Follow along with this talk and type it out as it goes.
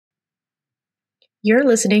You're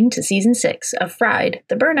listening to Season 6 of Fried,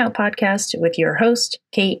 the Burnout podcast with your host,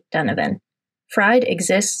 Kate Donovan. Fried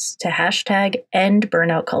exists to hashtag end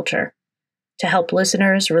burnout culture, to help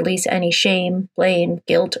listeners release any shame, blame,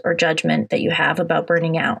 guilt, or judgment that you have about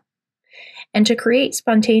burning out, and to create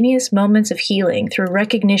spontaneous moments of healing through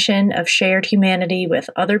recognition of shared humanity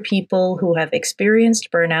with other people who have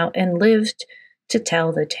experienced burnout and lived to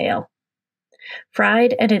tell the tale.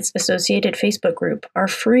 Fried and its associated Facebook group are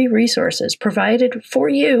free resources provided for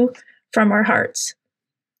you from our hearts.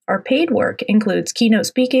 Our paid work includes keynote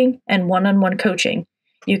speaking and one-on-one coaching.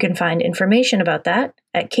 You can find information about that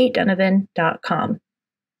at katedonovan.com.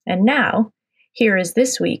 And now, here is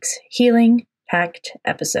this week's healing-packed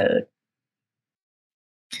episode.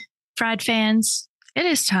 Fried fans, it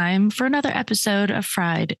is time for another episode of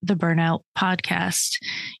Fried, the Burnout podcast.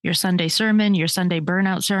 Your Sunday sermon, your Sunday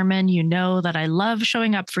burnout sermon. You know that I love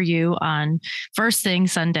showing up for you on first thing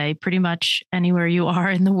Sunday, pretty much anywhere you are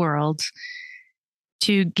in the world,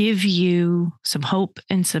 to give you some hope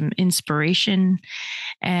and some inspiration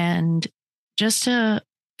and just a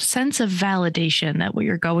sense of validation that what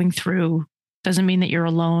you're going through doesn't mean that you're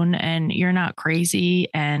alone and you're not crazy,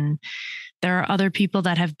 and there are other people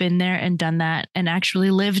that have been there and done that and actually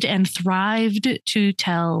lived and thrived to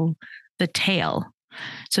tell the tale.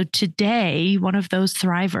 So today, one of those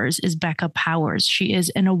thrivers is Becca Powers. She is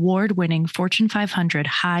an award-winning Fortune 500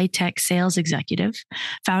 high-tech sales executive,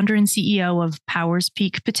 founder and CEO of Powers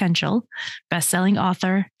Peak Potential, best-selling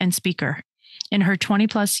author and speaker. In her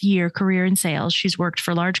 20-plus year career in sales, she's worked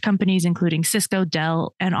for large companies including Cisco,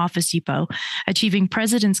 Dell, and Office Depot, achieving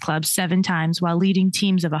President's Club 7 times while leading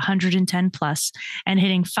teams of 110 plus and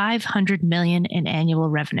hitting $500 million in annual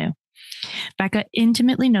revenue. Becca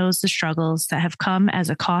intimately knows the struggles that have come as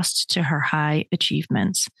a cost to her high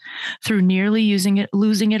achievements. Through nearly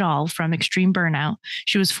losing it all from extreme burnout,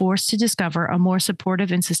 she was forced to discover a more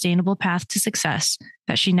supportive and sustainable path to success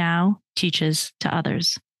that she now teaches to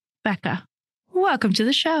others. Becca, welcome to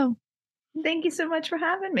the show. Thank you so much for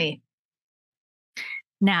having me.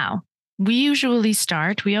 Now, we always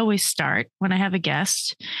start when I have a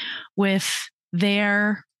guest with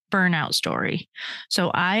their burnout story. So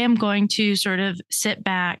I am going to sort of sit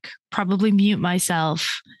back, probably mute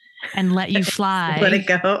myself and let you fly. Let it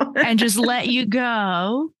go. And just let you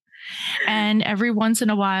go. And every once in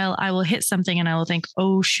a while, I will hit something and I will think,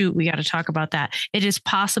 oh, shoot, we got to talk about that. It is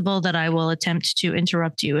possible that I will attempt to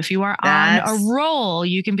interrupt you. If you are on a roll,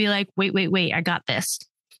 you can be like, wait, I got this.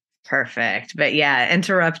 Perfect. But yeah,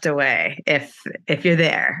 interrupt away if you're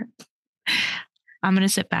there. I'm going to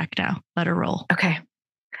sit back now. Let her roll. Okay.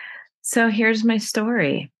 So here's my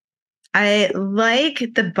story. I like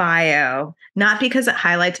the bio, not because it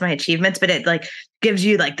highlights my achievements, but it like gives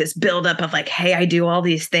you like this buildup of like, hey, I do all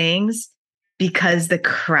these things, because the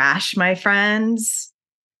crash, my friends,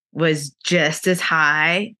 was just as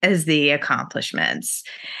high as the accomplishments.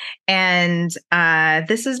 And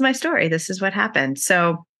this is my story. This is what happened.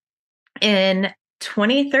 So in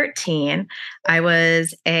 2013, I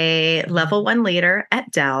was a level 1 leader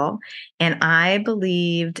at Dell, and I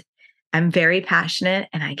believed I'm very passionate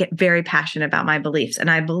and I get very passionate about my beliefs.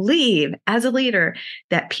 And I believe as a leader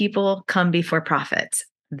that people come before profits.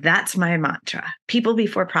 That's my mantra, people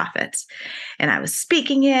before profits. And I was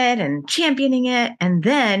speaking it and championing it. And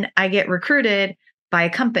then I get recruited by a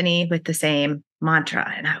company with the same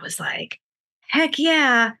mantra. And I was like, heck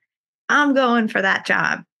yeah, I'm going for that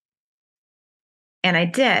job. And I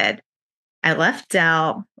did. I left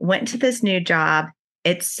Dell, went to this new job.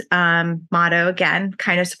 Its motto, again,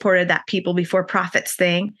 kind of supported that people before profits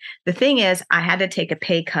thing. The thing is, I had to take a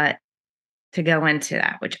pay cut to go into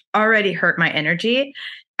that, which already hurt my energy.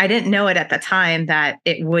 I didn't know it at the time that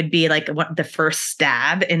it would be like the first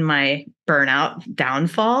stab in my burnout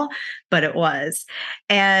downfall, but it was.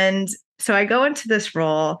 And so I go into this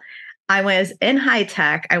role. I was in high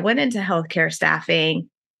tech. I went into healthcare staffing.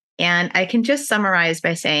 And I can just summarize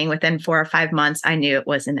by saying within 4 or 5 months, I knew it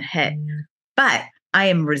wasn't a hit. But I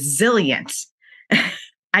am resilient.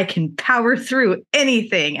 I can power through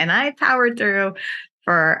anything. And I powered through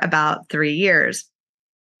for about 3 years.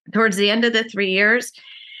 Towards the end of the 3 years,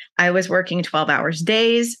 I was working 12 hours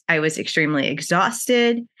days. I was extremely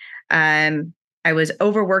exhausted. I was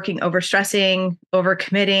overworking, overstressing,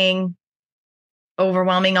 overcommitting,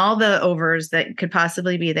 overwhelming, all the overs that could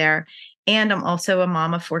possibly be there. And I'm also a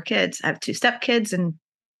mom of 4 kids. I have 2 stepkids and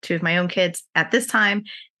 2 of my own kids. At this time,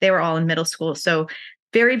 they were all in middle school. So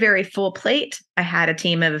very, very full plate. I had a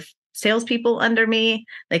team of salespeople under me.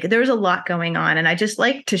 Like there was a lot going on. And I just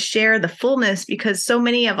like to share the fullness because so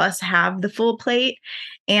many of us have the full plate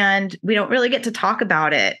and we don't really get to talk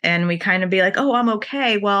about it. And we kind of be like, oh, I'm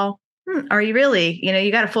okay. Well, Are you really?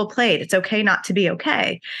 You got a full plate. It's okay not to be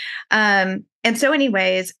okay. And so,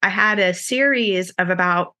 anyways, I had a series of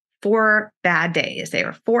about 4 bad days. They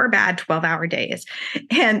were 4 bad 12-hour days.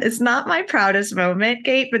 And it's not my proudest moment,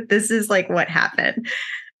 Kate, but this is like what happened.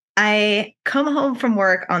 I come home from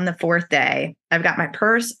work on the fourth day. I've got my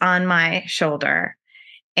purse on my shoulder.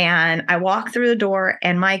 And I walk through the door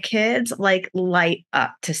and my kids like light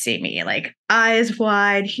up to see me, like eyes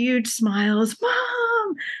wide, huge smiles.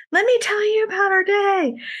 Mom, let me tell you about our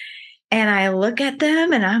day. And I look at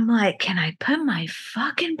them and I'm like, can I put my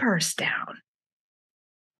fucking purse down?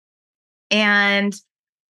 And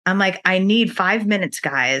I'm like, I need 5 minutes,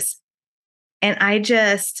 guys. And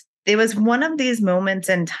it was one of these moments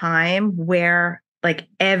in time where like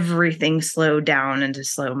everything slowed down into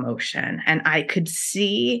slow motion. And I could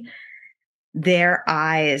see their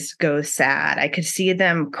eyes go sad. I could see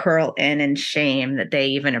them curl in shame that they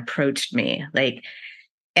even approached me.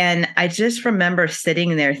 And I just remember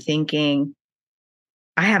sitting there thinking,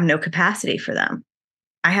 I have no capacity for them.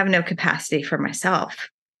 I have no capacity for myself.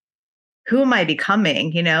 Who am I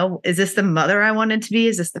becoming? Is this the mother I wanted to be?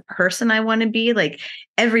 Is this the person I want to be? Like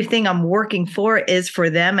everything I'm working for is for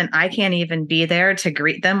them. And I can't even be there to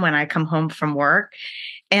greet them when I come home from work.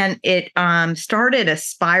 And it started a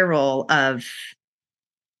spiral of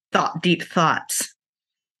deep thoughts.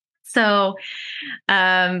 So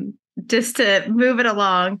just to move it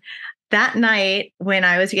along, that night when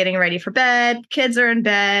I was getting ready for bed, kids are in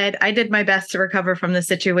bed. I did my best to recover from the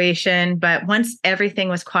situation. But once everything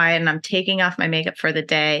was quiet and I'm taking off my makeup for the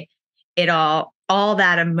day, all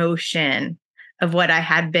that emotion of what I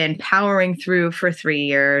had been powering through for 3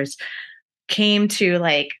 years came to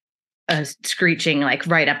like a screeching, like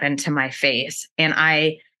right up into my face. And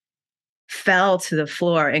I fell to the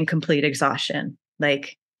floor in complete exhaustion,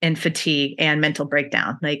 like in fatigue and mental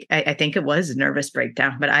breakdown. Like I think it was a nervous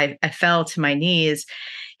breakdown, but I fell to my knees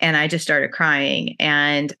and I just started crying.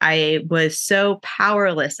 And I was so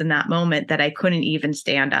powerless in that moment that I couldn't even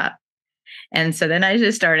stand up. And so then I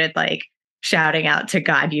just started like shouting out to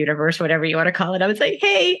God, universe, whatever you want to call it. I was like,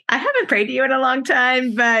 hey, I haven't prayed to you in a long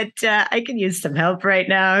time, but I can use some help right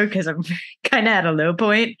now because I'm kind of at a low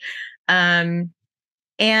point. And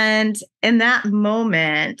in that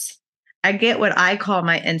moment, I get what I call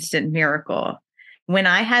my instant miracle. When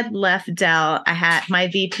I had left Dell, I had my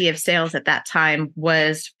VP of sales at that time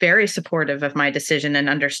was very supportive of my decision and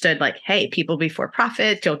understood like, hey, people before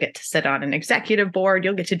profit, you'll get to sit on an executive board.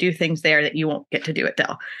 You'll get to do things there that you won't get to do at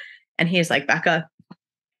Dell. And he's like, Becca,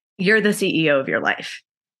 you're the CEO of your life.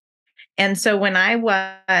 And so when I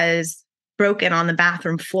was broken on the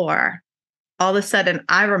bathroom floor, all of a sudden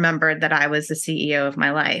I remembered that I was the CEO of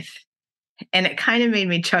my life. And it kind of made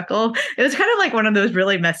me chuckle. It was kind of like one of those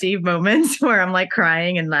really messy moments where I'm like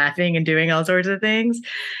crying and laughing and doing all sorts of things.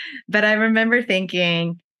 But I remember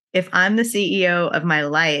thinking, if I'm the CEO of my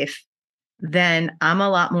life, then I'm a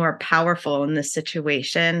lot more powerful in this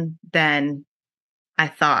situation than I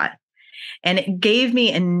thought. And it gave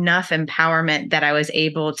me enough empowerment that I was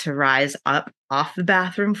able to rise up off the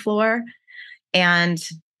bathroom floor. And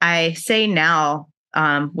I say now,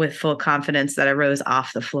 with full confidence that I rose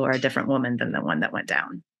off the floor a different woman than the one that went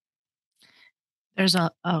down. There's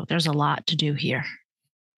a lot to do here,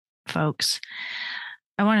 folks.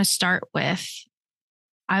 I want to start with,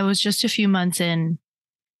 I was just a few months in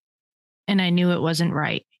and I knew it wasn't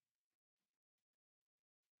right.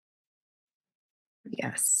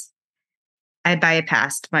 Yes. I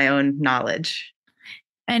bypassed my own knowledge.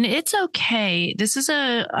 And it's okay. This is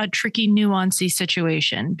a tricky, nuancy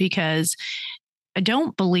situation because I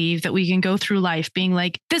don't believe that we can go through life being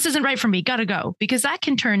like, this isn't right for me, gotta go, because that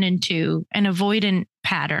can turn into an avoidant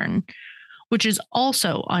pattern, which is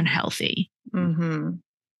also unhealthy. Mm-hmm.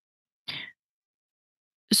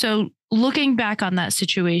 So looking back on that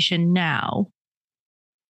situation now,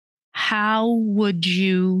 how would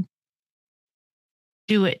you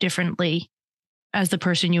do it differently as the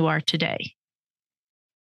person you are today?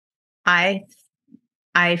 I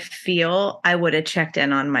feel I would have checked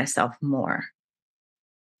in on myself more.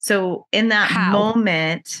 So in that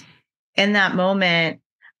moment,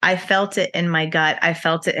 I felt it in my gut. I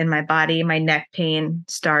felt it in my body. My neck pain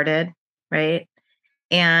started, right?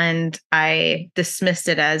 And I dismissed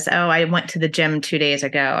it as, oh, I went to the gym 2 days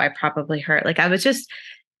ago. I probably hurt. Like I was just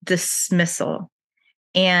dismissal.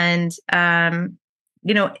 And,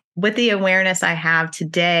 with the awareness I have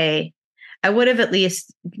today, I would have at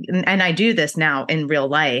least, and I do this now in real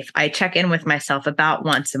life, I check in with myself about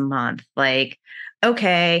once a month. Like,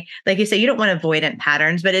 okay, like you say, you don't want avoidant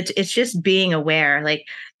patterns, but it's just being aware, like,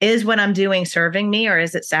 is what I'm doing serving me or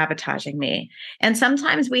is it sabotaging me? And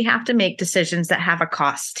sometimes we have to make decisions that have a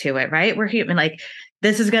cost to it, right? We're human, like,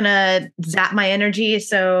 this is gonna zap my energy.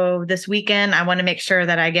 So this weekend, I want to make sure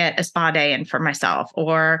that I get a spa day in for myself,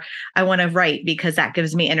 or I want to write because that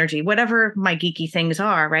gives me energy, whatever my geeky things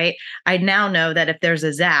are, right? I now know that if there's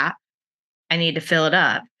a zap, I need to fill it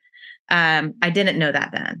up. I didn't know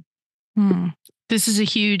that then. Hmm. This is a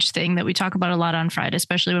huge thing that we talk about a lot on Friday,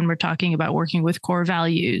 especially when we're talking about working with core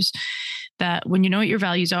values, that when you know what your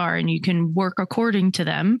values are and you can work according to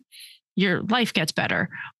them, your life gets better.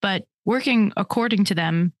 But working according to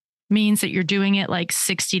them means that you're doing it like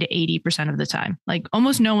 60 to 80% of the time. Like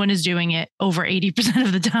almost no one is doing it over 80%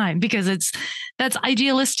 of the time because that's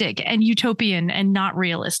idealistic and utopian and not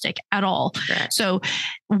realistic at all. Correct. So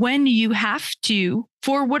when you have to,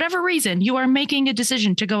 for whatever reason, you are making a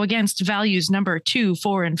decision to go against values number 2,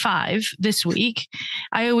 4, and 5 this week,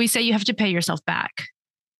 I always say you have to pay yourself back.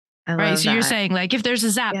 I Right. love So you're that. saying like, if there's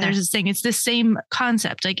a zap, Yeah. there's this thing, it's the same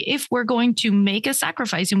concept. Like if we're going to make a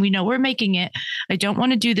sacrifice and we know we're making it, I don't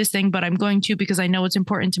want to do this thing, but I'm going to, because I know it's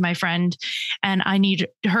important to my friend and I need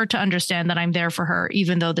her to understand that I'm there for her,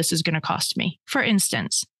 even though this is going to cost me. For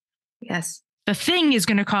instance, Yes. the thing is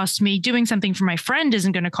going to cost me. Doing something for my friend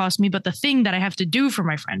isn't going to cost me, but the thing that I have to do for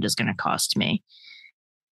my friend is going to cost me.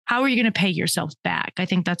 How are you going to pay yourself back? I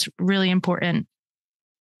think that's really important.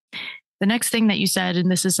 The next thing that you said,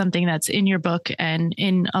 and this is something that's in your book and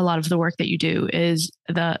in a lot of the work that you do, is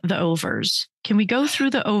the overs. Can we go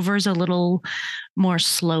through the overs a little more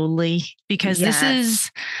slowly? Because this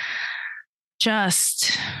is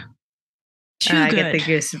just too I good.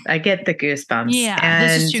 I get the goosebumps. Yeah, and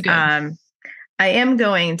this is too good. I am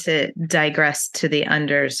going to digress to the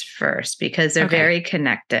unders first because they're very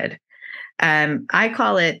connected. I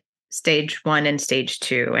call it stage 1 and stage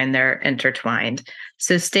 2, and they're intertwined.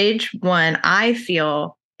 So stage 1, I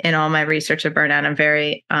feel in all my research of burnout, I'm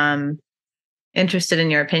very interested in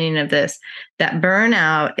your opinion of this, that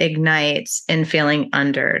burnout ignites in feeling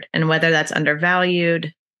undered, and whether that's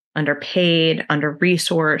undervalued, underpaid,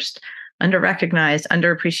 under-resourced, under-recognized,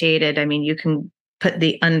 underappreciated. I mean, you can put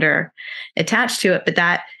the under attached to it, but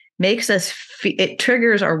that makes us, it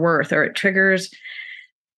triggers our worth, or it triggers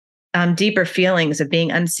deeper feelings of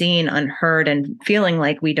being unseen, unheard, and feeling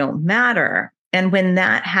like we don't matter. And when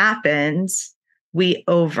that happens, we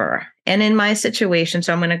over. And in my situation,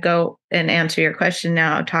 so I'm going to go and answer your question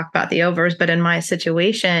now, talk about the overs. But in my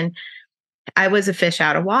situation, I was a fish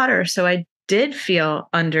out of water. So I did feel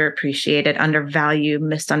underappreciated, undervalued,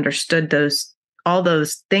 misunderstood. All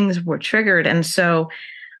those things were triggered. And so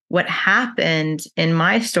what happened in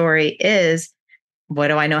my story is, what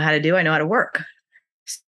do I know how to do? I know how to work.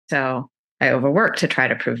 So I overworked to try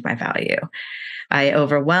to prove my value. I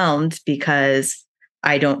overwhelmed because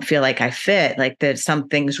I don't feel like I fit, like that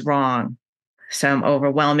something's wrong. So I'm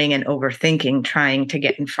overwhelming and overthinking, trying to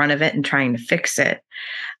get in front of it and trying to fix it.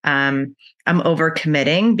 I'm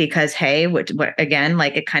overcommitting because, hey, what again,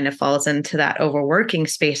 like it kind of falls into that overworking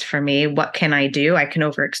space for me. What can I do? I can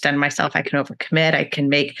overextend myself. I can overcommit. I can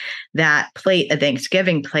make that plate a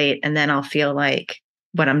Thanksgiving plate, and then I'll feel like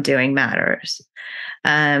what I'm doing matters.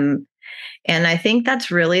 And I think that's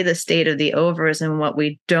really the state of the overs. And what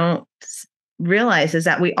we don't realize is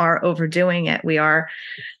that we are overdoing it. We are,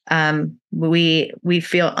 we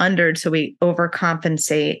feel undered, so we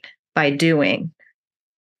overcompensate by doing.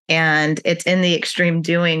 And it's in the extreme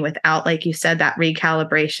doing without, like you said, that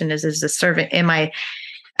recalibration is the servant.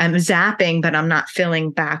 I'm zapping, but I'm not filling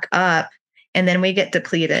back up. And then we get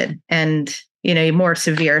depleted and, more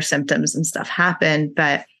severe symptoms and stuff happen.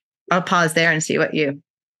 But I'll pause there and see where you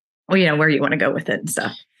want to go with it and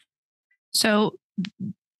stuff. So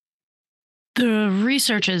the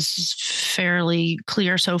research is fairly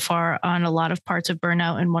clear so far on a lot of parts of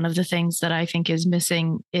burnout. And one of the things that I think is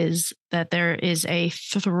missing is that there is a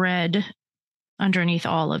thread underneath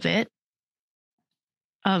all of it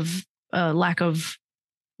of a lack of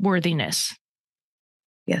worthiness.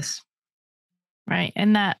 Yes. Right.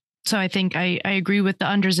 And so I think I agree with the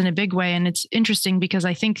unders in a big way. And it's interesting because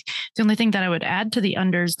I think the only thing that I would add to the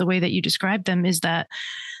unders, the way that you describe them, is that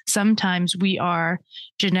sometimes we are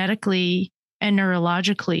genetically and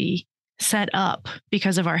neurologically set up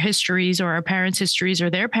because of our histories or our parents' histories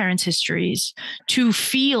or their parents' histories to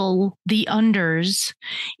feel the unders,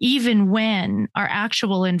 even when our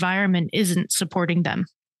actual environment isn't supporting them.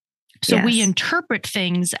 So we interpret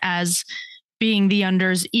things as being the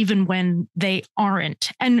unders even when they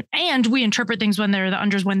aren't. And we interpret things when they're the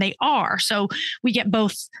unders when they are. So we get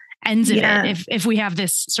both ends of it if we have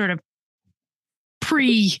this sort of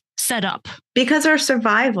preset set up. Because our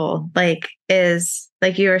survival, like, is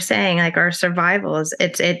like you were saying, like our survival is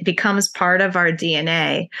it becomes part of our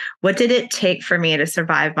DNA. What did it take for me to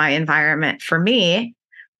survive my environment? For me,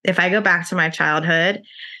 if I go back to my childhood,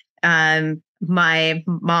 my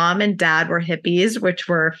mom and dad were hippies, which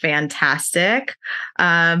were fantastic.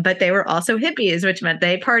 But they were also hippies, which meant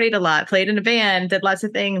they partied a lot, played in a band, did lots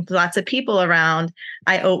of things, lots of people around.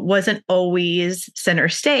 I wasn't always center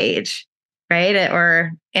stage,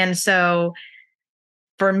 right? And so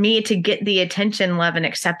for me to get the attention, love, and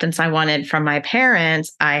acceptance I wanted from my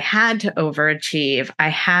parents, I had to overachieve. I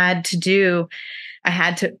had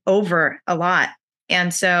to over a lot.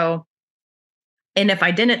 And so, and if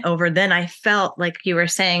I didn't over, then I felt like you were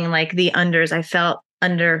saying, like the unders, I felt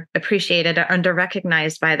underappreciated or under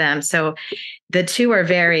recognized by them. So the two are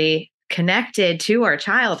very connected to our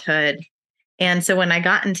childhood. And so when I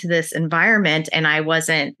got into this environment and I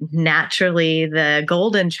wasn't naturally the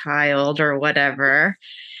golden child or whatever,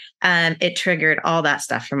 it triggered all that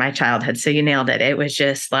stuff from my childhood. So you nailed it. It was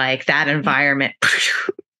just like that environment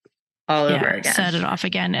all over again. Set it off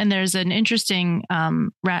again. And there's an interesting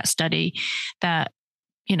rat study that,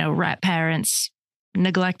 rat parents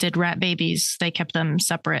neglected rat babies. They kept them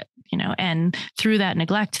separate, and through that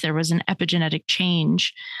neglect, there was an epigenetic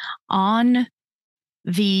change on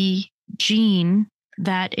the gene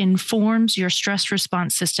that informs your stress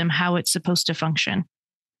response system, how it's supposed to function.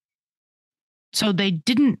 So they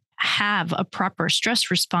didn't have a proper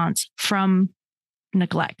stress response from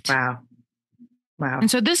neglect. Wow.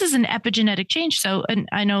 And so this is an epigenetic change. So, and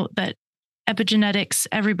I know that epigenetics,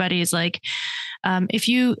 everybody is like, if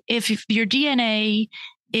your DNA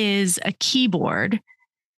is a keyboard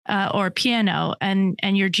or a piano and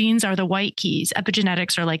your genes are the white keys,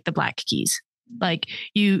 epigenetics are like the black keys. Like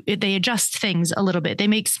they adjust things a little bit. They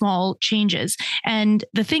make small changes. And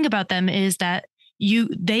the thing about them is that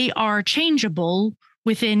they are changeable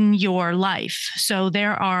within your life. So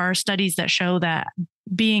there are studies that show that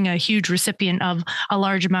being a huge recipient of a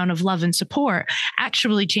large amount of love and support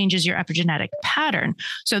actually changes your epigenetic pattern.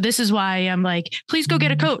 So this is why I'm like, please go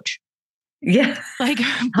get a coach. Yeah. Like,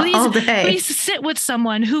 please sit with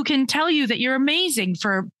someone who can tell you that you're amazing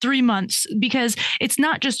for 3 months, because it's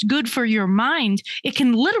not just good for your mind. It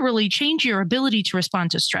can literally change your ability to respond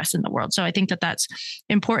to stress in the world. So I think that that's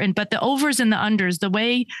important. But the overs and the unders, the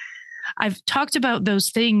way I've talked about those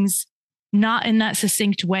things, not in that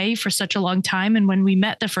succinct way for such a long time. And when we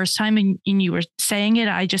met the first time and you were saying it,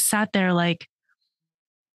 I just sat there like,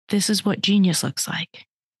 this is what genius looks like.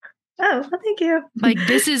 Oh, well, thank you. Like,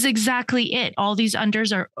 this is exactly it. All these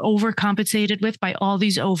unders are overcompensated with by all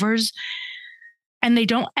these overs. And they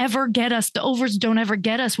don't ever get us. The overs don't ever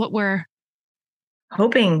get us what we're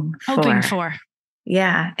hoping for.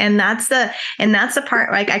 Yeah. And that's the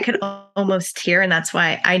part, like I could almost hear, and that's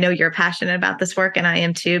why I know you're passionate about this work and I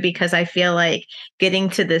am too, because I feel like getting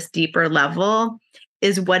to this deeper level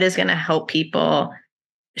is what is going to help people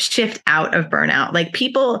shift out of burnout. Like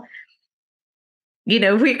people,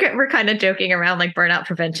 we're kind of joking around like burnout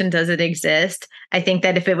prevention doesn't exist. I think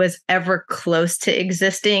that if it was ever close to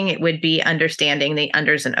existing, it would be understanding the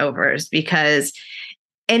unders and overs, because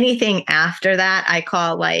anything after that, I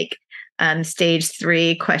call like stage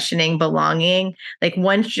 3, questioning belonging. Like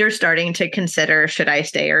once you're starting to consider, should I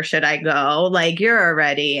stay or should I go? Like you're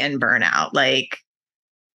already in burnout. Like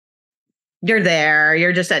you're there,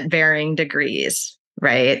 you're just at varying degrees.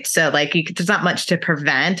 Right. So like there's not much to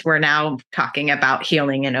prevent. We're now talking about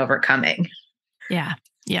healing and overcoming. Yeah.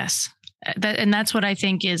 Yes. And that's what I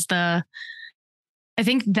think is I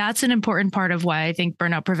think that's an important part of why I think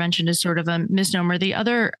burnout prevention is sort of a misnomer. The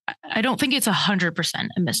other, I don't think it's 100%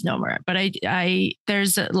 a misnomer, but there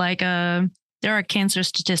are cancer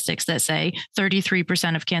statistics that say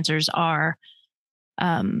 33% of cancers are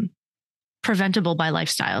preventable by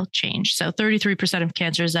lifestyle change. So 33% of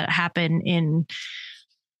cancers that happen in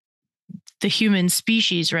the human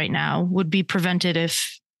species right now would be prevented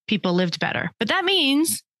if people lived better. But that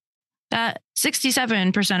means that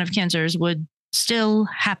 67% of cancers would still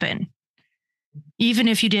happen, even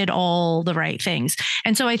if you did all the right things.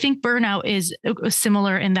 And so I think burnout is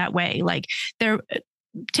similar in that way. Like they're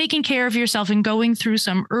taking care of yourself and going through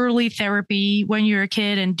some early therapy when you're a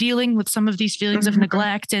kid and dealing with some of these feelings of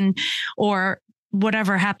neglect or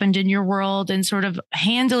whatever happened in your world, and sort of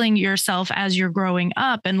handling yourself as you're growing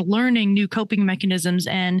up and learning new coping mechanisms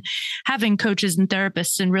and having coaches and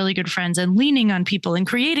therapists and really good friends and leaning on people and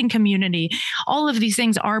creating community. All of these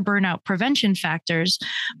things are burnout prevention factors.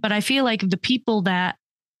 But I feel like the people that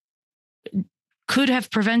could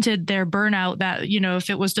have prevented their burnout, that, if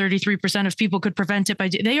it was 33% of people could prevent it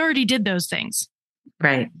they already did those things.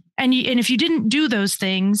 Right. And if you didn't do those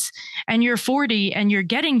things and you're 40 and you're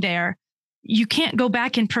getting there, you can't go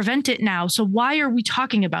back and prevent it now. So why are we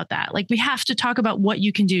talking about that? Like, we have to talk about what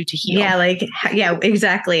you can do to heal. Yeah,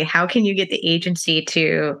 exactly. How can you get the agency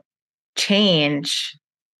to change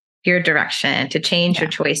your direction, to change your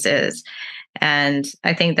choices? And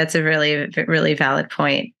I think that's a really, really valid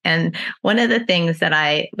point. And one of the things that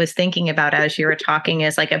I was thinking about as you were talking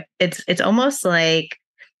is like it's almost like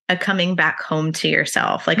a coming back home to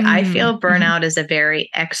yourself. Like I feel burnout is a very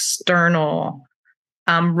external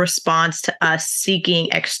response to us seeking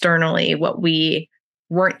externally what we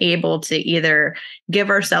weren't able to either give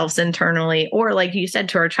ourselves internally, or like you said,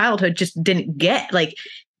 to our childhood just didn't get.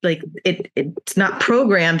 It's not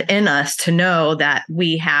programmed in us to know that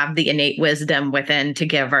we have the innate wisdom within to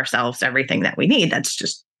give ourselves everything that we need. That's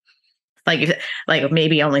just like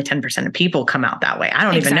maybe only 10% of people come out that way. I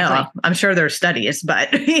don't even know. I'm sure there's studies, but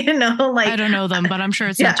I don't know them, but I'm sure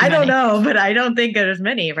it's not too I many. don't know, but I don't think there's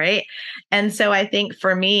many, right? And so I think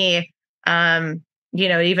for me,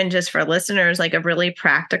 even just for listeners, like a really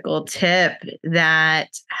practical tip that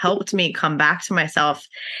helped me come back to myself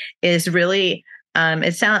is really,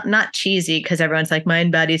 it sounds not cheesy because everyone's like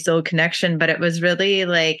mind, body, soul connection, but it was really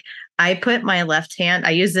like, I put my left hand,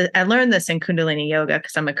 I learned this in Kundalini yoga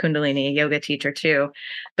because I'm a Kundalini yoga teacher too.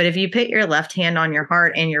 But if you put your left hand on your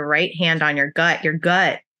heart and your right hand on your gut,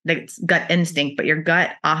 that's gut instinct, but your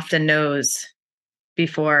gut often knows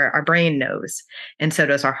before our brain knows. And so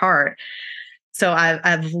does our heart. So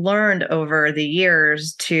I've learned over the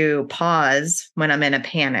years to pause when I'm in a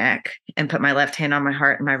panic and put my left hand on my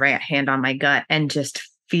heart and my right hand on my gut and just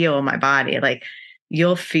feel my body. Like,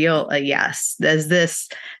 you'll feel a yes. Does this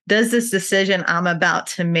decision I'm about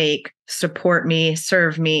to make support me,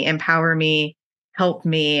 serve me, empower me, help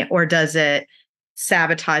me, or does it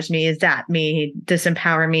sabotage me? Is that me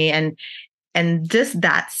disempower me? And just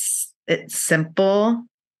it's simple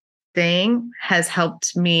thing has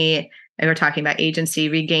helped me, and we're talking about agency,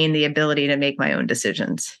 regain the ability to make my own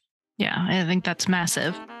decisions. Yeah, I think that's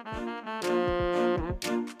massive.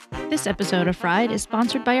 This episode of Fried is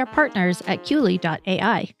sponsored by our partners at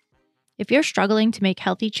Quli.ai. If you're struggling to make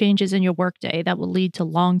healthy changes in your workday that will lead to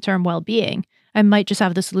long-term well-being, I might just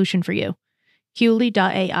have the solution for you.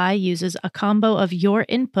 Quli.ai uses a combo of your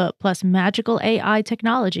input plus magical AI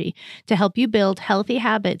technology to help you build healthy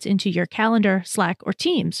habits into your calendar, Slack, or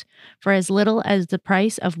Teams for as little as the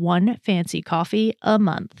price of one fancy coffee a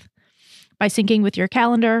month. By syncing with your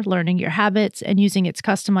calendar, learning your habits, and using its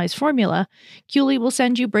customized formula, Quli will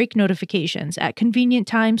send you break notifications at convenient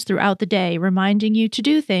times throughout the day, reminding you to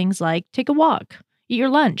do things like take a walk, eat your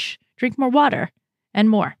lunch, drink more water, and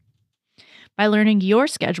more. By learning your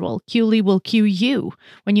schedule, Quli will cue you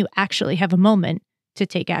when you actually have a moment to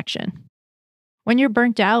take action. When you're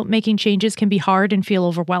burnt out, making changes can be hard and feel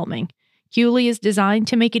overwhelming. Quli is designed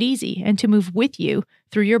to make it easy and to move with you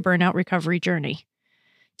through your burnout recovery journey.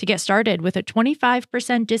 To get started with a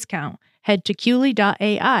 25% discount, head to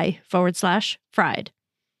Quli.ai/fried.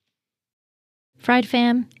 Fried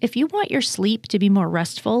fam, if you want your sleep to be more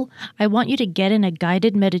restful, I want you to get in a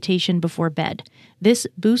guided meditation before bed. This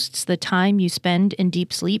boosts the time you spend in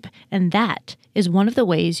deep sleep, and that is one of the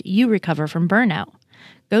ways you recover from burnout.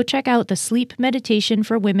 Go check out the Sleep Meditation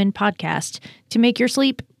for Women podcast to make your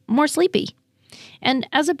sleep more sleepy. And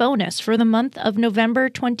as a bonus, for the month of November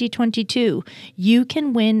 2022, you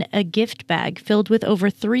can win a gift bag filled with over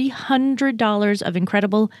 $300 of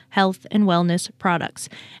incredible health and wellness products.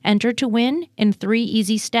 Enter to win in 3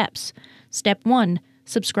 easy steps. Step 1,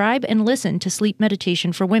 subscribe and listen to Sleep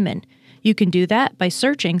Meditation for Women. You can do that by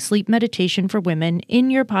searching Sleep Meditation for Women in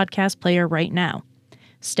your podcast player right now.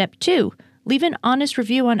 Step 2, leave an honest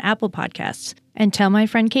review on Apple Podcasts and tell my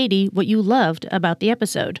friend Katie what you loved about the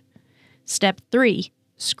episode. Step 3,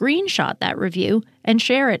 screenshot that review and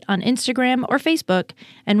share it on Instagram or Facebook.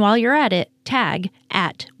 And while you're at it, tag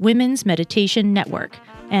at Women's Meditation Network.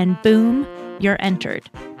 And boom, you're entered.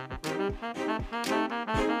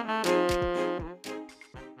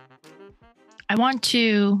 I want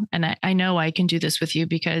to, and I know I can do this with you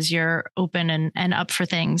because you're open and up for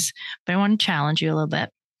things, but I want to challenge you a little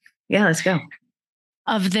bit. Yeah, let's go.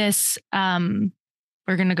 Of this, we're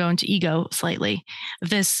going to go into ego slightly.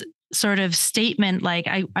 This sort of statement, like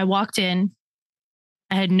I walked in,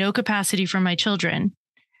 I had no capacity for my children.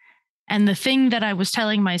 And the thing that I was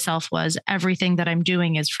telling myself was everything that I'm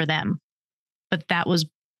doing is for them. But that was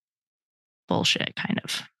bullshit, kind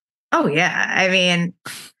of. Oh, yeah. I mean,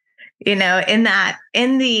 in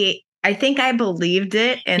the I think I believed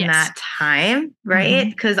it in Yes. that time, right?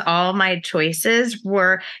 Because all my choices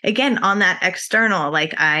were, again, on that external,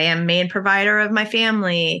 like I am main provider of my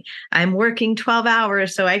family. I'm working 12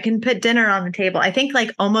 hours so I can put dinner on the table. I think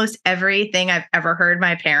like almost everything I've ever heard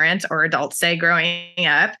my parents or adults say growing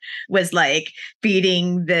up was like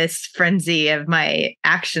feeding this frenzy of my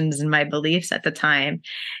actions and my beliefs at the time.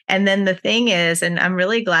 And then the thing is, and I'm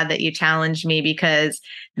really glad that you challenged me because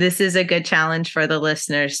this is a good challenge for the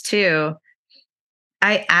listeners too.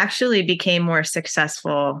 I actually became more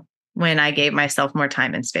successful when I gave myself more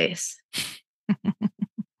time and space.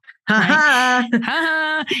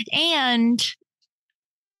 Right. And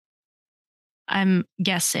I'm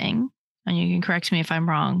guessing, and you can correct me if I'm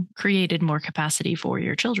wrong, created more capacity for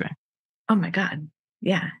your children. Oh my God.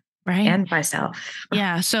 Yeah. Right. And myself.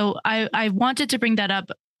 Yeah. So I wanted to bring that up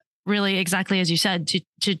really exactly as you said,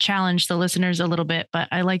 to challenge the listeners a little bit, but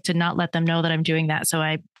I like to not let them know that I'm doing that. So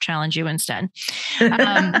I challenge you instead.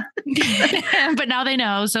 But now they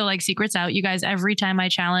know. So like secrets out, you guys, every time I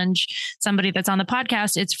challenge somebody that's on the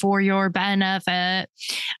podcast, it's for your benefit.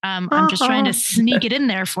 I'm just trying to sneak it in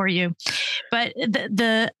there for you. But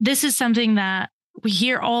this is something that we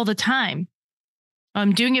hear all the time.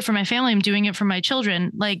 I'm doing it for my family. I'm doing it for my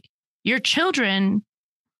children. Like your children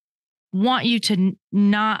want you to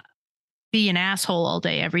not be an asshole all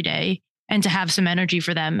day, every day, and to have some energy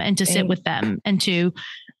for them and to sit with them and to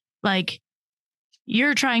like,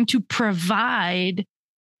 you're trying to provide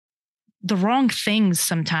the wrong things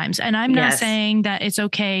sometimes. And I'm not saying that it's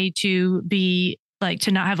okay to be like,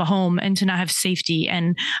 to not have a home and to not have safety.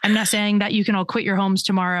 And I'm not saying that you can all quit your homes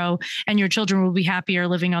tomorrow and your children will be happier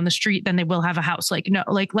living on the street than they will have a house. Like, no,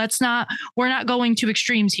 like, we're not going to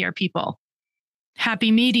extremes here, people.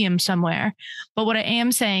 Happy medium somewhere. But what I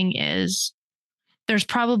am saying is, there's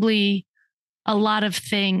probably a lot of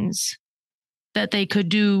things that they could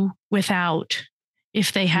do without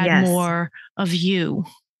if they had more of you.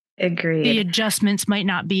 Agreed. The adjustments might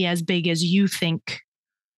not be as big as you think.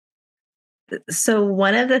 So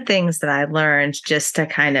one of the things that I learned, just to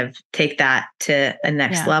kind of take that to a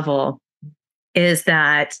next level, is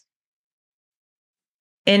that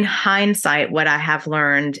in hindsight, what I have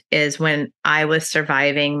learned is when I was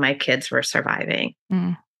surviving, my kids were surviving.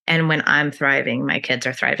 And when I'm thriving, my kids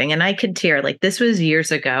are thriving. And I could tear, like this was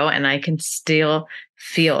years ago, and I can still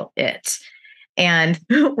feel it. And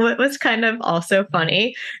what was kind of also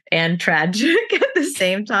funny and tragic at the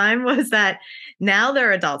same time was that now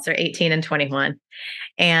they're adults, they're 18 and 21.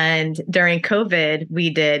 And during COVID,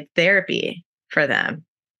 we did therapy for them.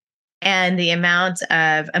 And the amount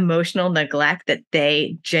of emotional neglect that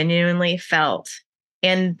they genuinely felt,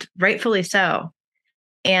 and rightfully so.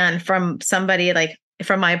 And from somebody like,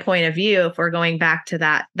 from my point of view, if we're going back to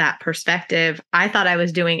that perspective, I thought I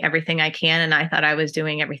was doing everything I can, and I thought I was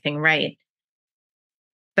doing everything right,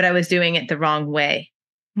 but I was doing it the wrong way.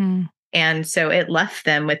 And so it left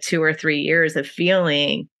them with 2 or 3 years of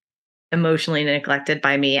feeling emotionally neglected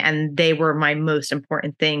by me, and they were my most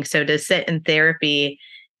important thing. So to sit in therapy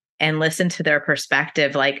and listen to their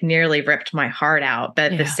perspective, like nearly ripped my heart out.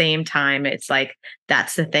 But at the same time, it's like,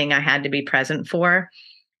 that's the thing I had to be present for.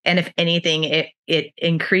 And if anything, it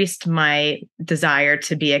increased my desire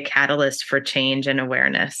to be a catalyst for change and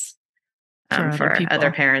awareness for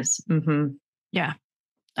other parents. Yeah,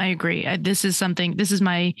 I agree. This is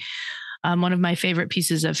my, one of my favorite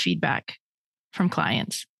pieces of feedback from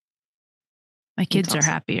clients. My kids are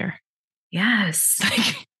happier. Yes.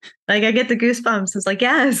 Like I get the goosebumps. It's like,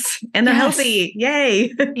 yes. And they're healthy.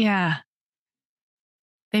 Yay. Yeah.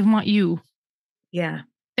 They want you. Yeah.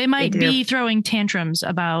 They might be throwing tantrums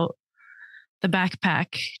about the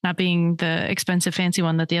backpack not being the expensive, fancy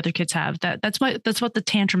one that the other kids have. That's what the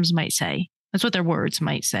tantrums might say. That's what their words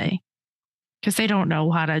might say. Because they don't know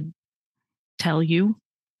how to tell you.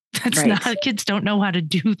 That's not, kids don't know how to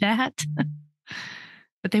do that.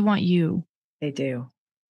 But they want you. They do.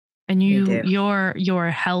 And your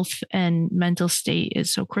health and mental state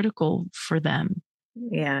is so critical for them.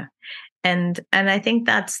 Yeah. And I think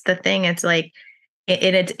that's the thing. It's like,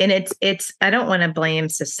 it's I don't want to blame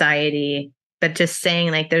society, but just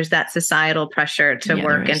saying like there's that societal pressure to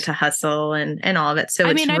work and to hustle and all of it. So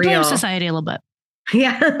I blame society a little bit.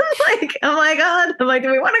 Yeah. Like, oh my God. I'm like,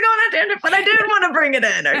 do we want to go on a tangent? But I didn't want to bring it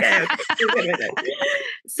in. Okay.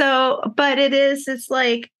 So, but it's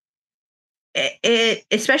like, it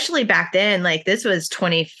especially back then, like this was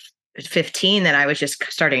 2015 that I was just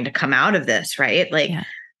starting to come out of this, right? Like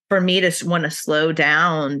for me to want to slow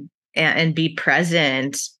down and be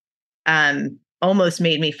present, almost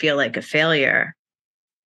made me feel like a failure.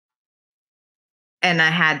 And I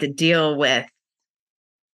had to deal with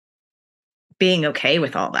being okay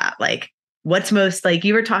with all that. Like, what's most, like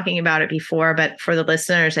you were talking about it before, but for the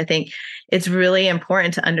listeners, I think it's really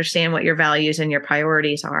important to understand what your values and your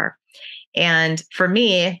priorities are. And for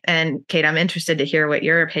me, and Kate, I'm interested to hear what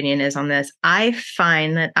your opinion is on this. I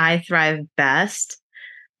find that I thrive best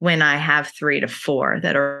when I have 3 to 4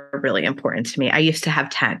 that are really important to me. I used to have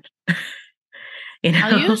 10, you know,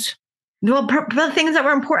 Values? well, the things that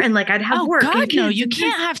were important, like I'd have Oh work God, and no, kids you and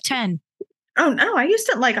can't this. have 10. Oh no, I used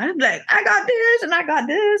to like, I'm like, I got this and I got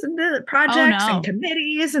this and the Oh projects and no.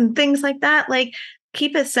 committees and things like that. Like,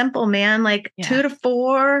 keep it simple, man. Like Yeah. 2 to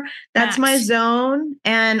 4, that's my Max. zone.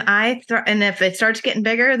 And and if it starts getting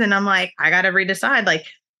bigger, then I'm like, I got to redecide. Like,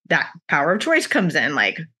 that power of choice comes in.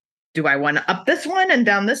 Like, do I want to up this one and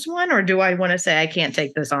down this one? Or do I want to say I can't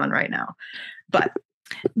take this on right now? But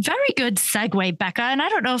Very good segue, Becca. And I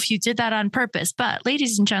don't know if you did that on purpose, but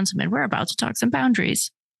ladies and gentlemen, we're about to talk some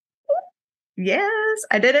boundaries. yes,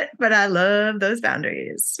 I did it, but I love those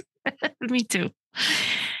boundaries. Me too.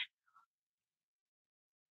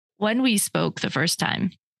 When we spoke the first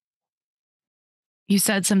time, you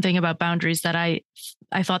said something about boundaries that I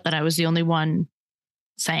thought that I was the only one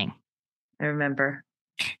saying. I remember.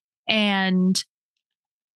 And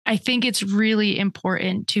I think it's really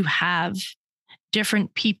important to have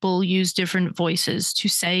different people use different voices to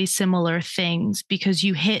say similar things, because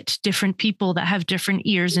you hit different people that have different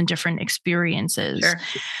ears and different experiences. Sure.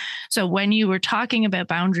 So when you were talking about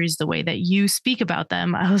boundaries, the way that you speak about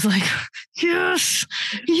them, I was like, yes,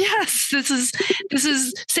 this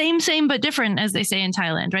is same, but different, as they say in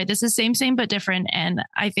Thailand, right? This is same, but different. And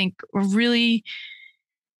I think really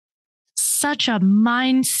such a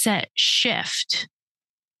mindset shift.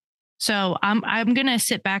 So I'm going to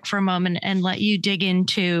sit back for a moment and let you dig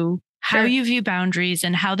into how you view boundaries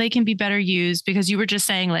and how they can be better used, because you were just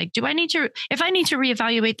saying, like, if I need to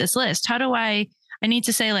reevaluate this list, how do I need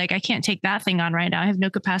to say, like, I can't take that thing on right now. I have no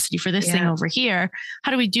capacity for this thing over here.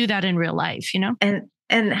 How do we do that in real life, you know?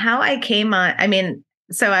 And how I came on, I mean,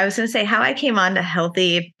 so I was going to say how I came on to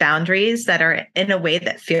healthy boundaries that are in a way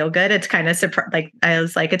that feel good. It's kind of like, I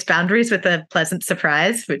was like, it's boundaries with a pleasant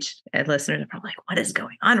surprise, which listeners are probably like, what is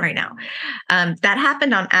going on right now? That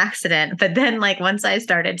happened on accident. But then, like, once I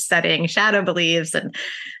started studying shadow beliefs and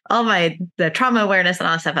all the trauma awareness and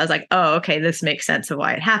all that stuff, I was like, oh, okay, this makes sense of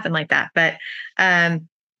why it happened like that. But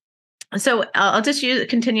so I'll just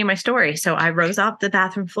continue my story. So I rose off the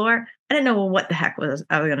bathroom floor. I didn't know what the heck I was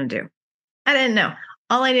going to do. I didn't know.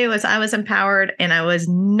 All I knew was I was empowered and I was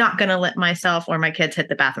not going to let myself or my kids hit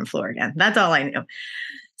the bathroom floor again. That's all I knew.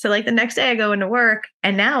 So, like, the next day I go into work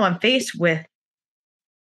and now I'm faced with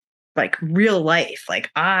like real life. Like,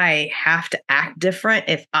 I have to act different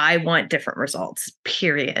if I want different results,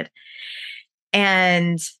 period.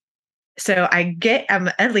 And so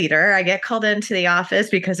I'm a leader. I get called into the office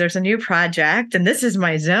because there's a new project and this is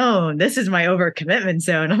my zone. This is my overcommitment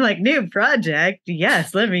zone. I'm like, new project?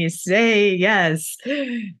 Yes. Let me say yes.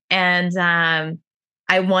 And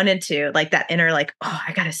I wanted to, like, that inner, like, oh,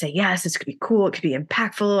 I got to say yes. This could be cool. It could be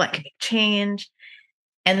impactful. I can make change.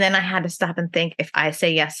 And then I had to stop and think, if I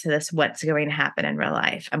say yes to this, what's going to happen in real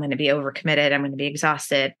life? I'm going to be overcommitted. I'm going to be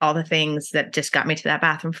exhausted. All the things that just got me to that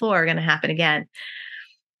bathroom floor are going to happen again.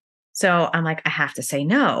 So I'm like, I have to say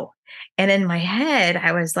no. And in my head,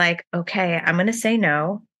 I was like, okay, I'm going to say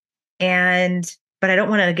no. But I don't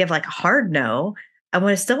want to give like a hard no.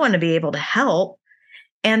 I still want to be able to help.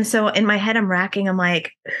 And so in my head, I'm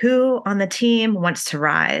like, who on the team wants to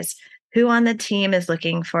rise? Who on the team is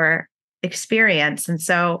looking for experience? And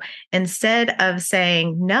so instead of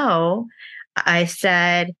saying no, I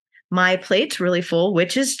said, my plate's really full,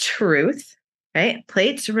 which is truth, right?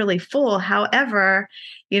 Plate's really full. However,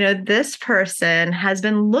 this person has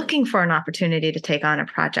been looking for an opportunity to take on a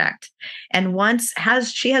project. And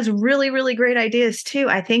she has really, really great ideas too.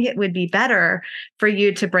 I think it would be better for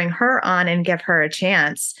you to bring her on and give her a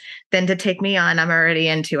chance than to take me on. I'm already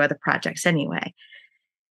into other projects anyway.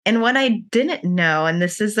 And what I didn't know, and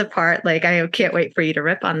this is the part, like, I can't wait for you to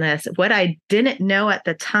rip on this. What I didn't know at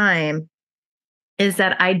the time is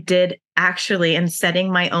that I did actually, in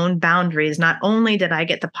setting my own boundaries, not only did I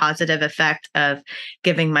get the positive effect of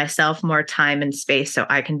giving myself more time and space so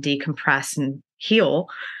I can decompress and heal,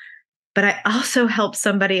 but I also helped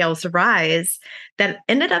somebody else rise that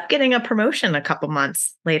ended up getting a promotion a couple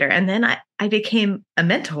months later. And then I became a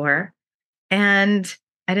mentor, and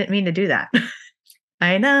I didn't mean to do that.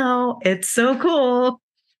 I know, it's so cool.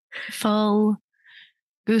 Full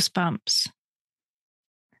goosebumps.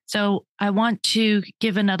 So I want to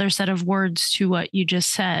give another set of words to what you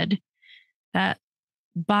just said, that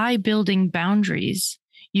by building boundaries,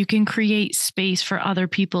 you can create space for other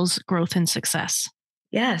people's growth and success.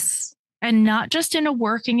 Yes. And not just in a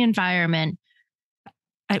working environment.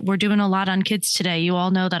 We're doing a lot on kids today. You all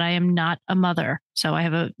know that I am not a mother. So I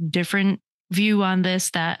have a different view on this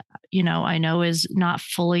that, I know is not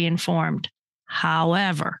fully informed.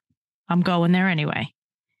 However, I'm going there anyway.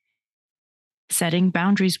 Setting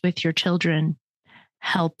boundaries with your children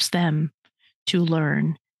helps them to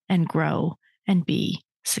learn and grow and be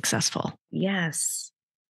successful. Yes.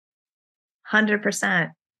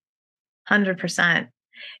 100%. 100%.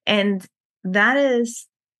 And that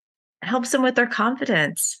helps them with their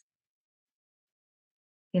confidence,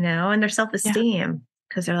 and their self-esteem,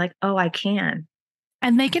 because they're like, oh, I can.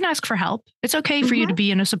 And they can ask for help. It's okay for you to be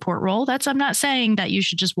in a support role. I'm not saying that you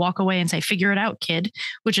should just walk away and say, figure it out, kid,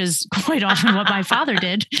 which is quite often what my father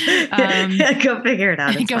did. Go figure it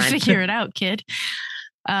out. Go figure it out, kid.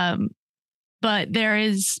 But there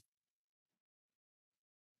is,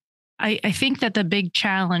 I think that the big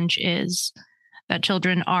challenge is that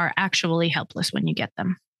children are actually helpless when you get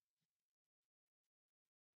them.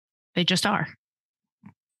 They just are.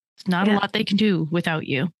 It's not a lot they can do without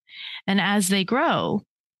you. And as they grow,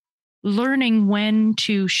 learning when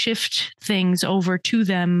to shift things over to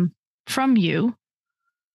them from you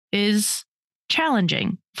is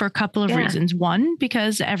challenging for a couple of reasons. One,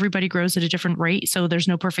 because everybody grows at a different rate, so there's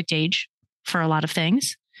no perfect age for a lot of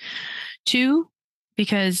things. Two,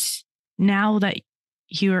 because now that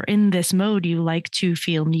you're in this mode, you like to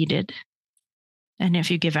feel needed. And if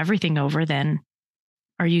you give everything over, then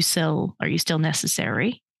are you still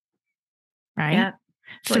necessary? Right? Yeah.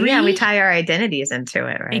 Well, we tie our identities into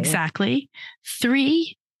it, right? Exactly.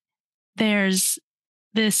 3, there's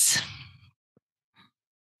this.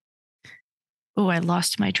 Oh, I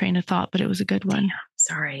lost my train of thought, but it was a good one. Damn,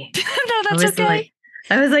 sorry. No, that's okay.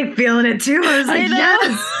 I was like feeling it too. I was like,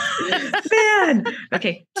 yes, man.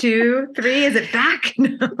 Okay, 2, 3, is it back?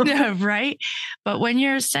 No. Yeah, right. But when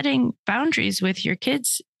you're setting boundaries with your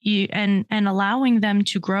kids, and allowing them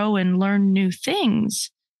to grow and learn new things,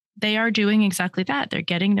 they are doing exactly that. They're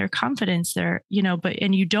getting their confidence. And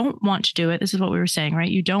you don't want to do it. This is what we were saying, right?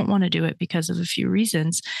 You don't want to do it because of a few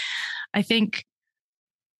reasons. I think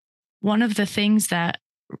one of the things that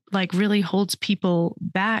really holds people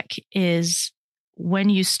back is when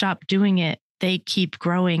you stop doing it, they keep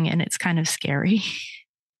growing and it's kind of scary.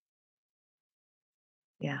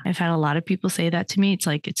 Yeah. I've had a lot of people say that to me. It's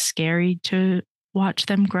like, it's scary to watch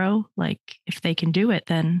them grow. Like, if they can do it,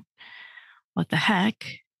 then what the heck?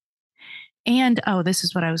 And, this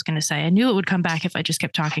is what I was going to say. I knew it would come back if I just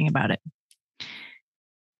kept talking about it.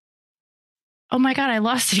 Oh my God, I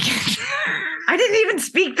lost it again. I didn't even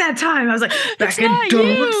speak that time. I was like, Becca,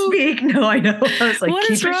 don't speak. No, I know. I was like, what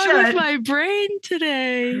keep is wrong with my brain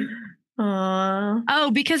today? Aww.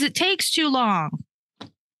 Oh, because it takes too long.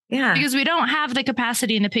 Yeah. Because we don't have the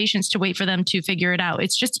capacity and the patience to wait for them to figure it out.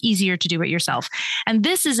 It's just easier to do it yourself. And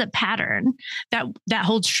this is a pattern that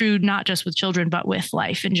holds true, not just with children, but with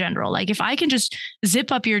life in general. Like, if I can just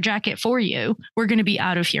zip up your jacket for you, we're going to be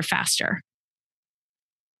out of here faster.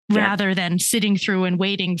 Rather than sitting through and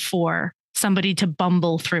waiting for somebody to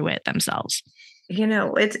bumble through it themselves.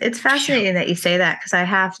 It's fascinating that you say that,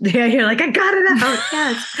 because you're like, I got it out.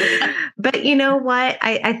 Yes. But you know what?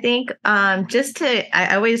 I think I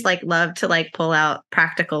always love to pull out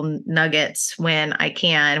practical nuggets when I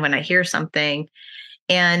can, when I hear something.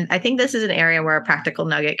 And I think this is an area where a practical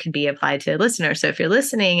nugget can be applied to a listener. So if you're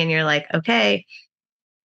listening and you're like, okay,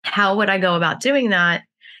 how would I go about doing that?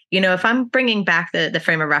 If I'm bringing back the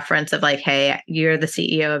frame of reference of hey, you're the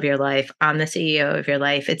CEO of your life, I'm the CEO of your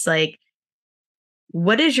life. It's like,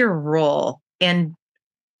 what is your role? And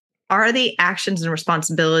are the actions and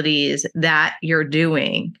responsibilities that you're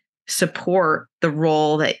doing support the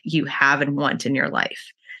role that you have and want in your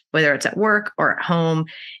life, whether it's at work or at home?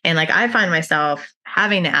 And I find myself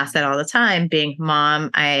having to ask that all the time, being mom.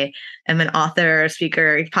 I am an author,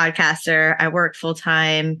 speaker, podcaster. I work full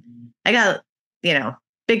time. I got,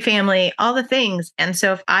 big family, all the things. And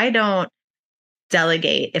so if I don't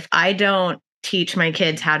delegate, if I don't teach my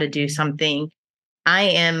kids how to do something, I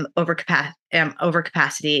am over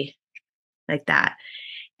capacity like that.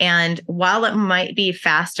 And while it might be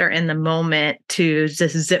faster in the moment to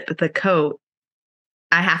just zip the coat,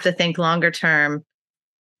 I have to think longer term.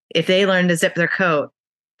 If they learn to zip their coat,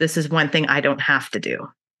 this is one thing I don't have to do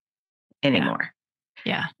anymore.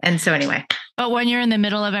 Yeah. And so anyway. But when you're in the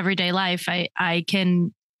middle of everyday life, I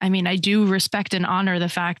do respect and honor the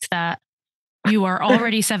fact that you are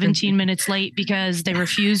already 17 minutes late because they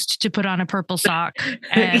refused to put on a purple sock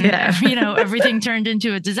and, everything turned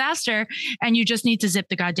into a disaster, and you just need to zip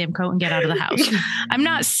the goddamn coat and get out of the house. I'm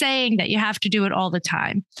not saying that you have to do it all the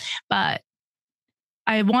time, but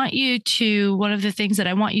one of the things that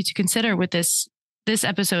I want you to consider with this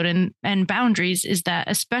episode and boundaries is that,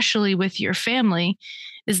 especially with your family,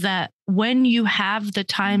 is that when you have the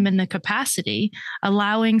time and the capacity,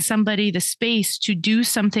 allowing somebody the space to do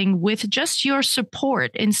something with just your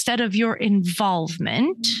support instead of your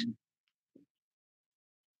involvement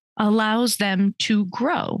allows them to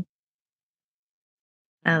grow.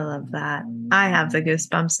 I love that. I have the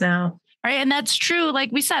goosebumps now. Right. And that's true.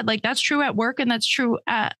 Like we said, like that's true at work and that's true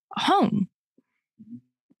at home.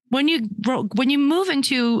 When you move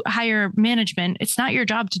into higher management, it's not your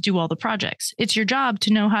job to do all the projects. It's your job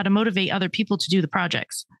to know how to motivate other people to do the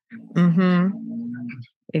projects. Mm-hmm.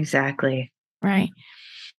 Exactly. Right.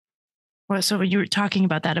 Well, so when you were talking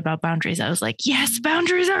about that, about boundaries, I was like, yes,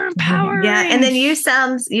 boundaries are empowering. Yeah. And then you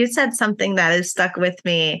said something that has stuck with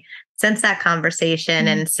me since that conversation,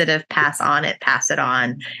 and instead of pass it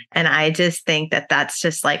on. And I just think that that's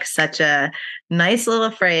just like such a nice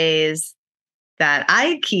little phrase that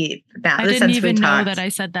I keep now. I didn't even know that I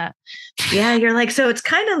said that. Yeah, you're like, so it's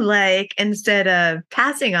kind of like instead of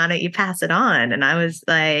passing on it, you pass it on. And I was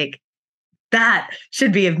like, that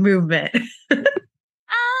should be a movement.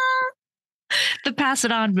 The pass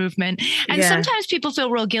it on movement. And sometimes people feel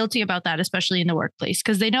real guilty about that, especially in the workplace,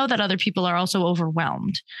 because they know that other people are also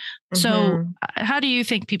overwhelmed. Mm-hmm. So how do you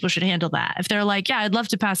think people should handle that? If they're like, yeah, I'd love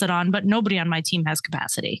to pass it on, but nobody on my team has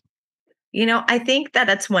capacity. I think that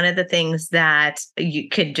that's one of the things that you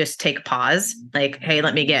could just take pause. Like, hey,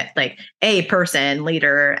 let me get like a person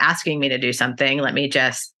leader asking me to do something. Let me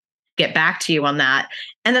just get back to you on that.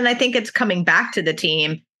 And then I think it's coming back to the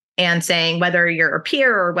team and saying, whether you're a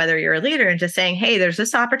peer or whether you're a leader, and just saying, hey, there's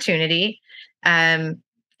this opportunity.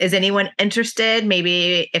 Is anyone interested?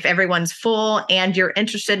 Maybe if everyone's full and you're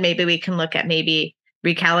interested, maybe we can look at maybe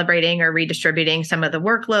recalibrating or redistributing some of the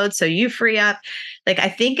workload so you free up. Like, I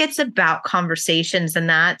think it's about conversations,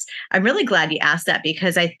 and I'm really glad you asked that,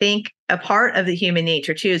 because I think a part of the human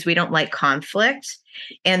nature too is we don't like conflict.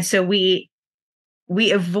 And so we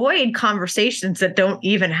avoid conversations that don't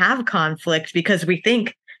even have conflict because we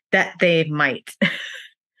think that they might.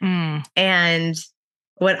 And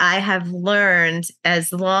what I have learned,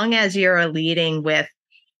 as long as you're leading with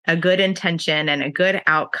a good intention and a good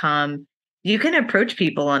outcome, you can approach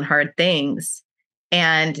people on hard things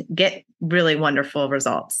and get really wonderful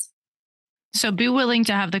results. So be willing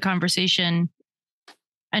to have the conversation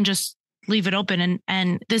and just leave it open.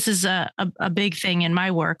 And this is a big thing in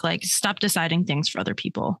my work. Like, stop deciding things for other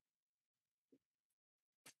people.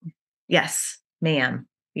 Yes, ma'am.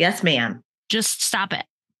 Yes, ma'am. Just stop it.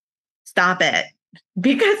 Stop it.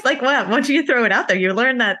 Because like, what? Once you throw it out there, you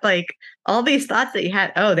learn that like all these thoughts that you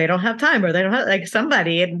had, oh, they don't have time, or they don't have, like,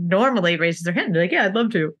 somebody normally raises their hand. They're like, yeah, I'd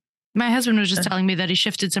love to. My husband was just telling me that he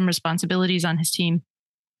shifted some responsibilities on his team.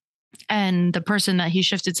 And the person that he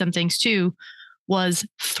shifted some things to was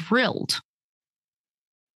thrilled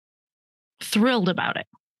about it.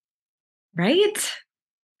 Right?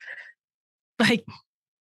 Like,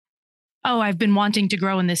 oh, I've been wanting to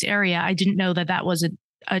grow in this area. I didn't know that was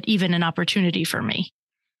even an opportunity for me.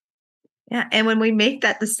 Yeah. And when we make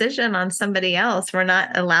that decision on somebody else, we're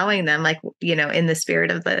not allowing them, like, in the spirit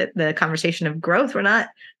of the conversation of growth, we're not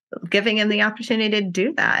giving them the opportunity to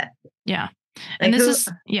do that. Yeah. And this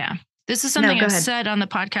is something I've said on the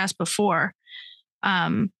podcast before.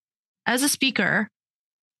 As a speaker,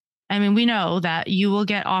 I mean, we know that you will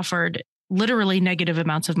get offered literally negative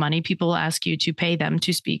amounts of money. People will ask you to pay them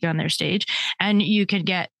to speak on their stage, and you could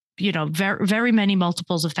get, very, very many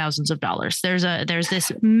multiples of thousands of dollars. There's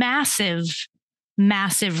this massive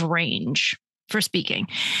range for speaking.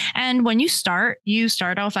 And when you start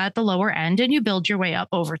off at the lower end and you build your way up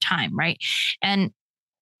over time. Right. And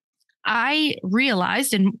I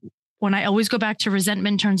realized, and when I always go back to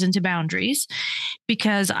resentment turns into boundaries,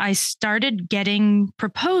 because I started getting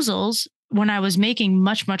proposals when I was making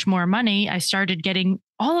much, much more money. I started getting,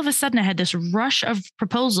 all of a sudden I had this rush of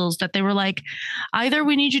proposals that they were like, either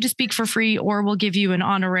we need you to speak for free or we'll give you an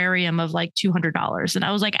honorarium of like $200. And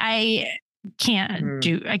I was like, I can't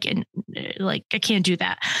do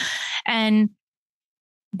that. And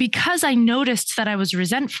because I noticed that I was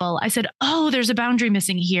resentful, I said, oh, there's a boundary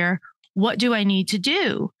missing here. What do I need to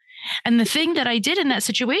do? And the thing that I did in that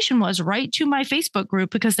situation was write to my Facebook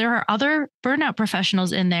group, because there are other burnout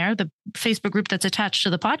professionals in there, the Facebook group that's attached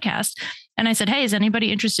to the podcast. And I said, hey, is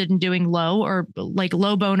anybody interested in doing low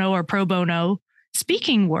bono or pro bono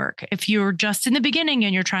speaking work? If you're just in the beginning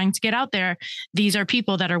and you're trying to get out there, these are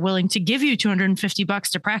people that are willing to give you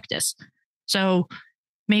 $250 to practice. So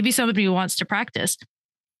maybe somebody who wants to practice.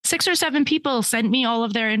 6 or 7 people sent me all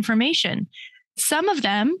of their information. Some of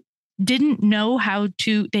them didn't know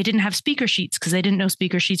they didn't have speaker sheets because they didn't know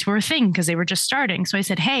speaker sheets were a thing because they were just starting. So I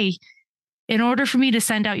said, hey, in order for me to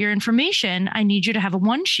send out your information, I need you to have a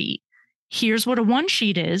one sheet. Here's what a one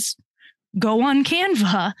sheet is. Go on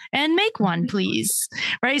Canva and make one, please.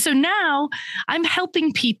 Right. So now I'm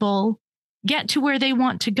helping people get to where they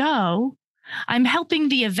want to go. I'm helping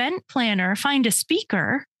the event planner find a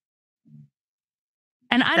speaker.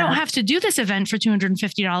 And I don't have to do this event for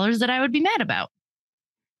 $250 that I would be mad about.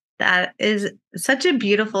 That is such a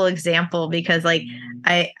beautiful example because like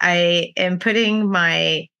I am putting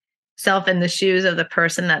myself in the shoes of the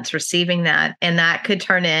person that's receiving that, and that could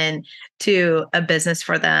turn into a business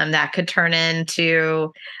for them. That could turn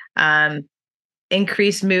into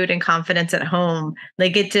increased mood and confidence at home.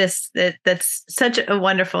 Like that's such a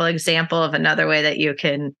wonderful example of another way that you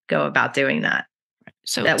can go about doing that.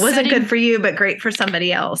 So that wasn't good for you, but great for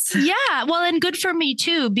somebody else. Yeah. Well, and good for me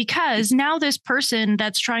too, because now this person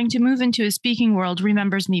that's trying to move into a speaking world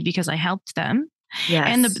remembers me because I helped them. Yes.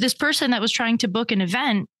 And this person that was trying to book an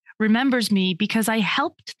event remembers me because I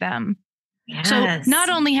helped them. Yes. So not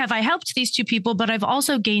only have I helped these two people, but I've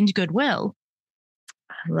also gained goodwill.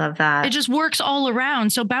 I love that. It just works all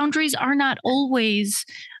around. So boundaries are not always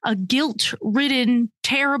a guilt-ridden,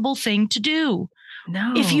 terrible thing to do.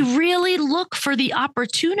 No. If you really look for the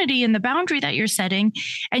opportunity in the boundary that you're setting,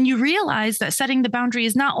 and you realize that setting the boundary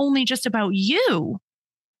is not only just about you,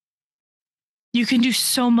 you can do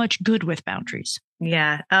so much good with boundaries.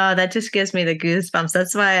 Yeah. Oh, that just gives me the goosebumps.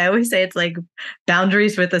 That's why I always say it's like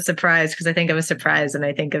boundaries with a surprise, because I think of a surprise and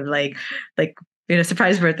I think of like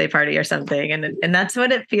surprise birthday party or something. And that's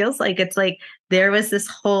what it feels like. It's like there was this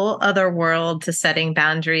whole other world to setting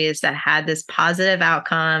boundaries that had this positive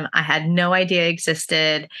outcome I had no idea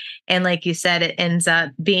existed. And like you said, it ends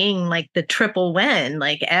up being like the triple win.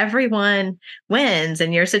 Like everyone wins.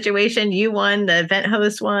 In your situation, you won, the event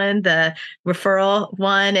host won, the referral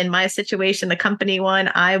won. In my situation, the company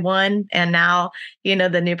won, I won. And now,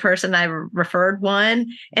 the new person I referred won.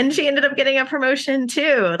 And she ended up getting a promotion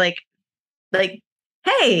too. Like,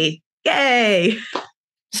 hey, yay.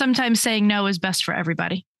 Sometimes saying no is best for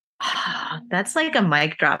everybody. That's like a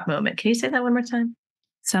mic drop moment. Can you say that one more time?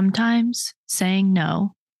 Sometimes saying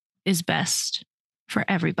no is best for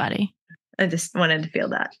everybody. I just wanted to feel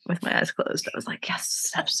that with my eyes closed. I was like,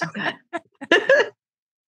 yes, that's so good.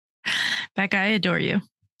 Becca, I adore you.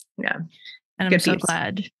 Yeah. And I'm so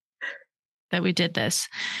glad that we did this.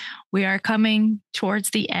 We are coming towards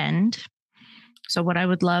the end. So what I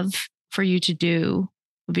would love for you to do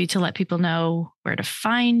would be to let people know where to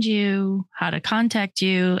find you, how to contact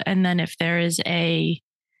you, and then if there is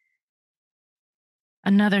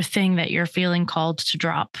another thing that you're feeling called to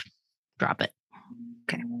drop it.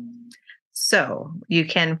 Okay. So you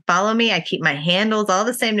can follow me. I keep my handles all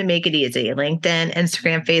the same to make it easy. LinkedIn,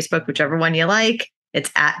 Instagram, Facebook, whichever one you like.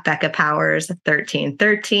 It's at Becca Powers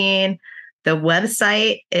 1313. The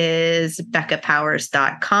website is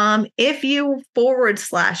beccapowers.com. If you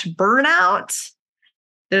 /burnout,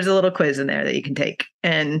 there's a little quiz in there that you can take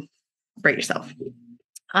and rate yourself.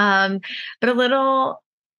 But a little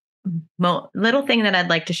thing that I'd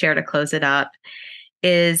like to share to close it up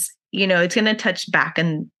is, it's going to touch back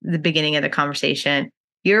in the beginning of the conversation.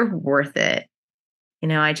 You're worth it.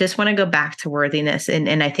 I just want to go back to worthiness.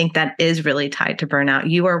 And I think that is really tied to burnout.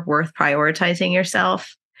 You are worth prioritizing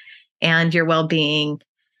yourself and your well-being.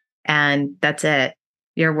 And that's it.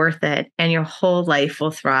 You're worth it. And your whole life will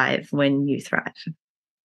thrive when you thrive.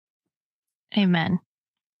 Amen.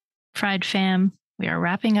 Fried fam, we are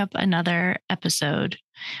wrapping up another episode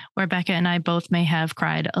where Becca and I both may have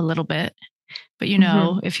cried a little bit. But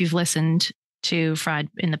if you've listened to Fried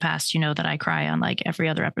in the past, you know that I cry on like every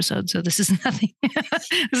other episode. So this is nothing. This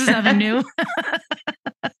is nothing new.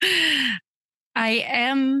 I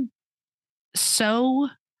am so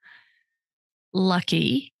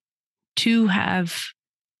lucky to have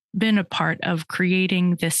been a part of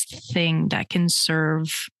creating this thing that can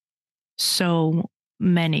serve so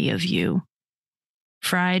many of you.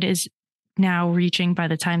 Fried is now reaching, by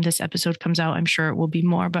the time this episode comes out, I'm sure it will be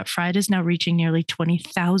more, but Fried is now reaching nearly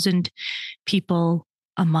 20,000 people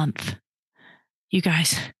a month. You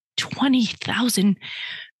guys, 20,000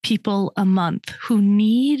 people a month who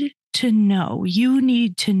need to know, you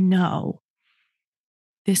need to know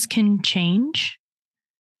this can change.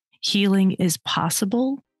 Healing is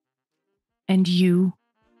possible, and you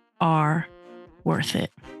are worth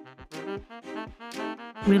it.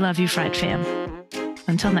 We love you, Fried fam.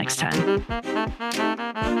 Until next time.